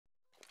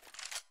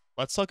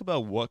Let's talk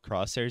about what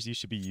crosshairs you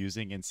should be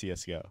using in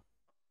CSGO.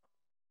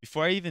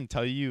 Before I even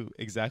tell you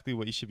exactly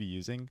what you should be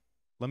using,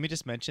 let me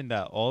just mention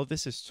that all of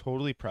this is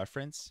totally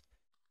preference,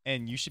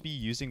 and you should be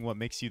using what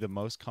makes you the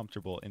most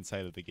comfortable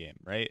inside of the game,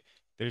 right?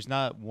 There's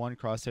not one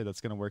crosshair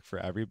that's going to work for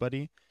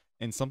everybody,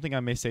 and something I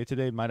may say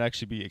today might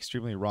actually be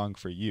extremely wrong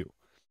for you.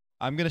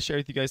 I'm going to share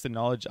with you guys the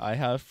knowledge I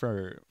have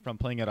from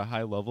playing at a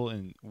high level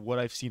and what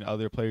I've seen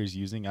other players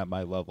using at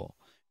my level.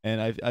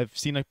 And I've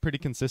seen a pretty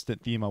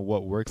consistent theme on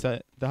what works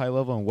at the high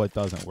level and what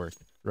doesn't work,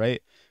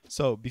 right?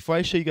 So before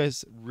I show you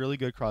guys really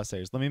good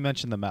crosshairs, let me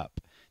mention the map.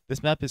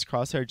 This map is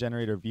Crosshair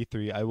Generator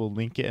V3. I will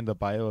link it in the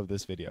bio of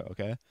this video,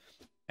 okay?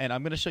 And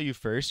I'm going to show you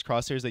first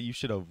crosshairs that you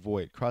should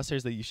avoid,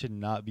 crosshairs that you should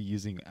not be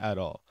using at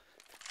all.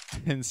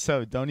 And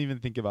so don't even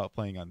think about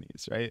playing on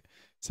these, right?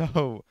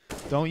 So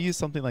don't use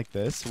something like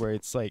this where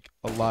it's like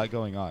a lot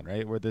going on,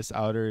 right? Where this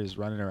outer is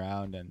running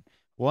around, and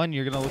one,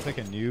 you're going to look like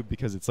a noob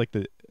because it's like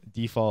the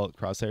default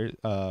crosshair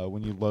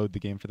when you load the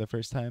game for the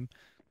first time.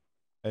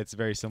 It's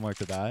very similar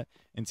to that.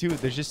 And two,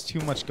 there's just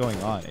too much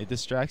going on. It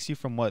distracts you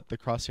from what the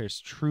crosshair's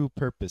true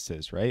purpose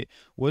is, right?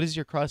 What is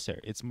your crosshair?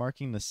 It's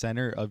marking the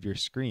center of your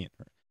screen.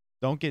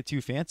 Don't get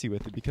too fancy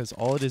with it because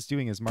all it is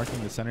doing is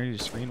marking the center of your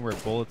screen where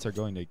bullets are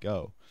going to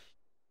go.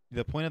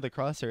 The point of the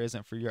crosshair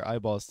isn't for your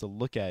eyeballs to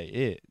look at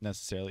it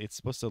necessarily. It's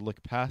supposed to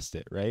look past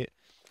it, right?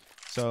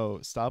 So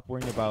stop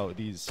worrying about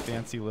these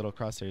fancy little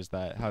crosshairs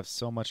that have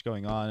so much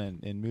going on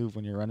and move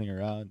when you're running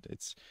around.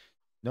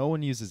 No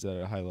one uses it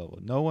at a high level.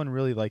 No one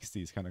really likes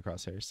these kind of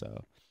crosshairs,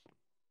 so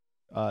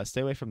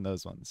stay away from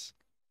those ones.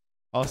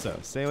 Also,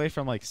 stay away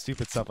from like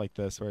stupid stuff like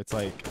this where it's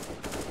like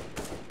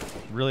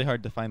really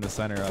hard to find the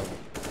center of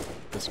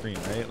the screen,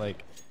 right?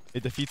 Like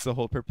it defeats the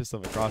whole purpose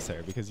of a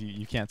crosshair because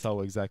you can't tell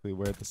exactly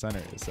where the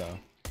center is. So,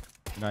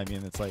 you know what I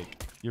mean? It's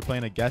like you're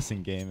playing a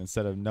guessing game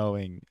instead of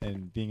knowing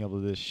and being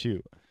able to just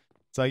shoot.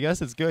 So I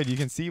guess it's good. You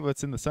can see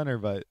what's in the center,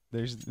 but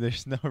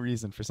there's no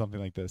reason for something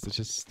like this. It's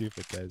just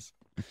stupid, guys.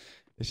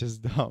 It's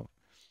just dumb.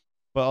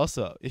 But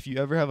also, if you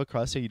ever have a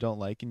crosshair you don't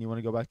like and you want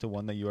to go back to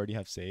one that you already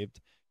have saved,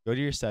 go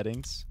to your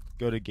settings,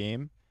 go to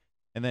game,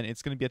 and then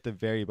it's going to be at the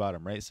very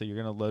bottom, right? So you're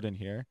going to load in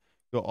here.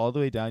 Go all the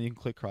way down. You can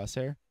click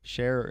crosshair,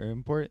 share or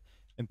import,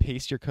 and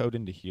paste your code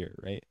into here,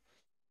 right?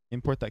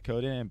 Import that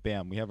code in, and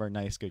bam, we have our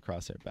nice, good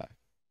crosshair back.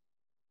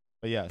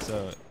 But yeah,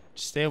 so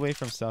just stay away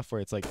from stuff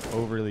where it's like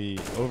overly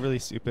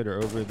stupid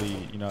or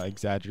overly,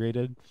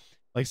 exaggerated.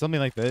 Like something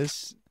like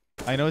this.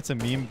 I know it's a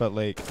meme, but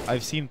like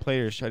I've seen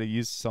players try to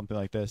use something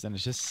like this, and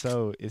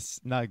it's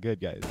not good,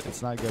 guys.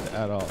 It's not good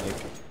at all. Like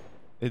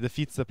it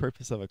defeats the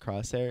purpose of a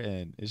crosshair,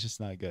 and it's just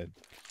not good.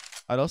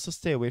 I'd also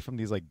stay away from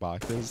these like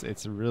boxes.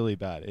 It's really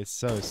bad. It's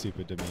so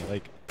stupid to me.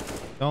 Like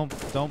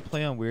don't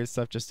play on weird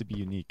stuff just to be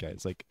unique,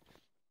 guys. Like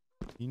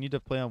you need to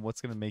play on what's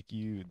gonna make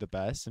you the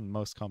best and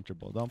most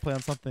comfortable. Don't play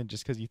on something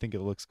just because you think it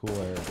looks cool,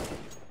 or you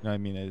know what I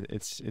mean.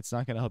 It's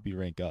not gonna help you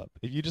rank up.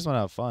 If you just want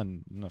to have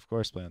fun, then of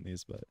course play on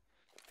these, but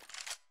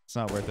it's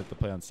not worth it to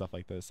play on stuff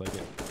like this. Like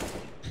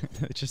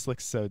it just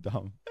looks so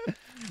dumb,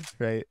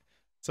 right?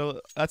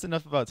 So that's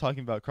enough about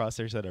talking about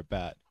crosshairs that are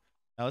bad.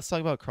 Now let's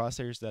talk about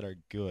crosshairs that are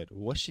good.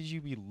 What should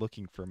you be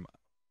looking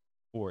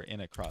for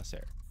in a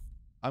crosshair?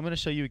 I'm going to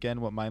show you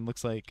again what mine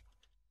looks like.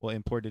 We'll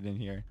import it in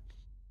here.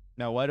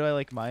 Now, why do I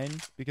like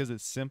mine? Because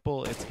it's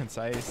simple, it's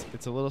concise,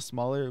 it's a little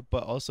smaller,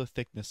 but also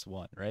thickness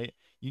 1, right?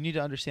 You need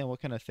to understand what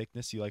kind of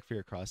thickness you like for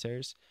your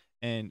crosshairs.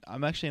 And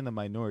I'm actually in the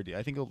minority.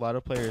 I think a lot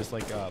of players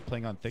like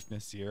playing on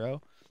thickness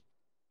 0.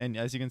 And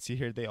as you can see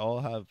here, they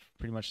all have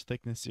pretty much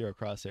thickness 0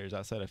 crosshairs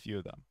outside a few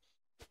of them.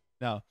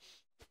 Now,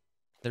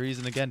 the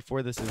reason again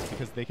for this is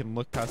because they can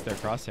look past their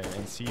crosshair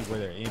and see where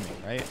they're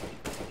aiming, right?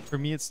 For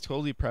me, it's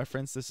totally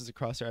preference. This is a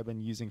crosshair I've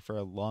been using for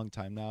a long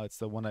time now. It's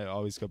the one I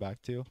always go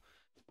back to.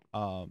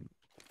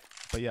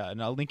 But yeah,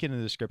 and I'll link it in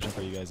the description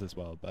for you guys as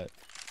well. But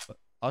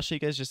I'll show you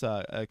guys just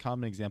a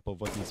common example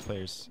of what these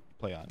players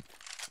play on.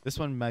 This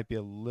one might be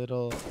a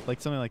little like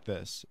something like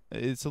this.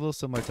 It's a little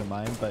similar to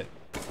mine, but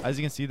as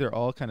you can see, they're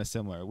all kind of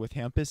similar. With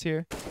Hampus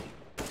here,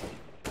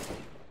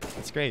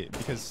 it's great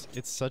because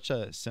it's such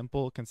a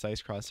simple,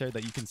 concise crosshair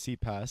that you can see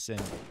past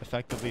and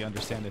effectively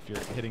understand if you're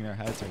hitting their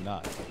heads or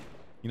not.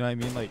 You know what I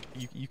mean? Like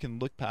you can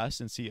look past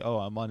and see, oh,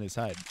 I'm on his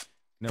head.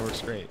 And it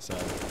works great. So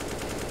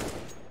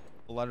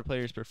a lot of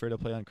players prefer to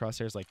play on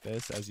crosshairs like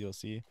this, as you'll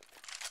see.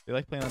 They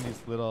like playing on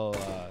these little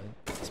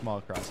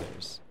small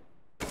crosshairs,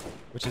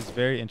 which is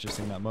very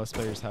interesting that most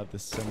players have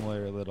this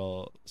similar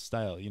little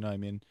style, you know what I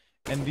mean?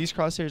 And these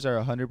crosshairs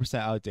are 100%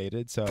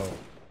 outdated, so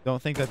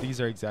don't think that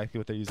these are exactly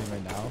what they're using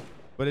right now.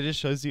 But it just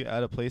shows you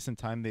at a place and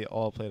time they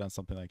all played on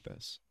something like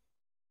this.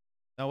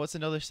 Now, what's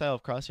another style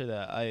of crosshair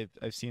that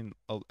I've seen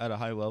at a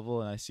high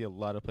level and I see a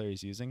lot of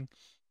players using?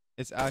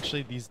 It's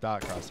actually these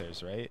dot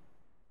crosshairs, right?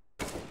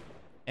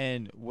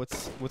 And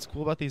what's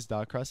cool about these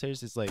dot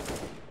crosshairs is like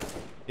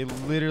it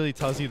literally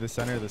tells you the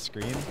center of the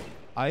screen.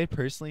 I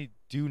personally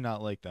do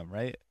not like them,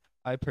 right?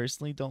 I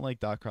personally don't like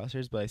dot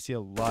crosshairs, but I see a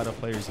lot of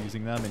players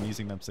using them and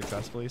using them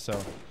successfully.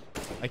 So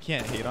I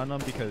can't hate on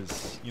them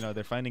because,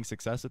 they're finding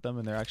success with them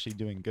and they're actually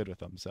doing good with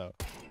them. So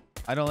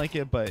I don't like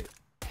it, but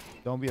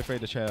don't be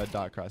afraid to try out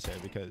dot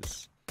crosshair,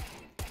 because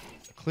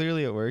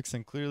clearly it works,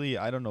 and clearly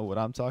I don't know what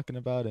I'm talking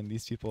about, and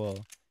these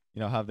people, you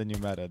know, have the new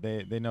meta.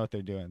 They know what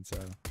they're doing, so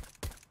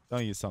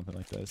don't use something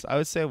like this. I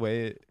would stay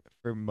away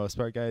for most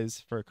part,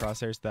 guys, for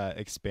crosshairs that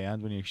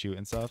expand when you shoot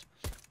and stuff,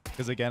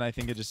 because again, I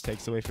think it just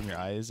takes away from your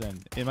eyes,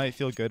 and it might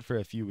feel good for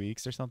a few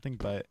weeks or something,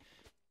 but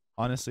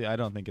honestly, I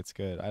don't think it's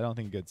good. I don't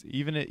think it's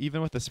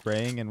even with the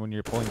spraying and when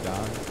you're pulling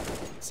down,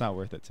 it's not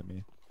worth it to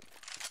me.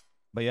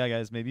 But yeah,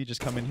 guys, maybe you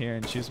just come in here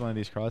and choose one of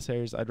these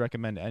crosshairs. I'd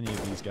recommend any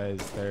of these guys.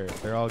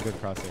 They're all good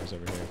crosshairs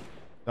over here.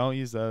 Don't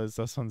use those.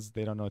 Those ones,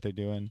 they don't know what they're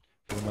doing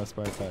for the most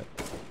part. But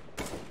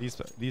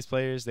these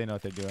players, they know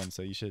what they're doing.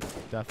 So you should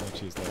definitely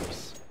choose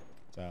those.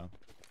 So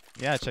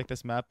yeah, check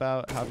this map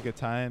out. Have a good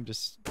time.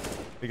 Just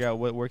figure out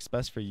what works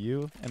best for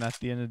you. And at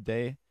the end of the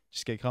day,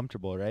 just get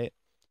comfortable, right?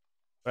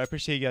 But I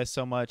appreciate you guys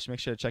so much. Make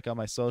sure to check out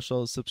my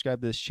socials. Subscribe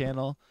to this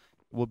channel.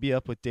 We'll be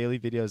up with daily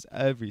videos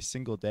every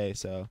single day.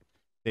 So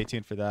stay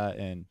tuned for that,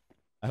 and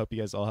I hope you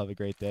guys all have a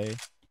great day.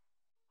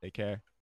 Take care.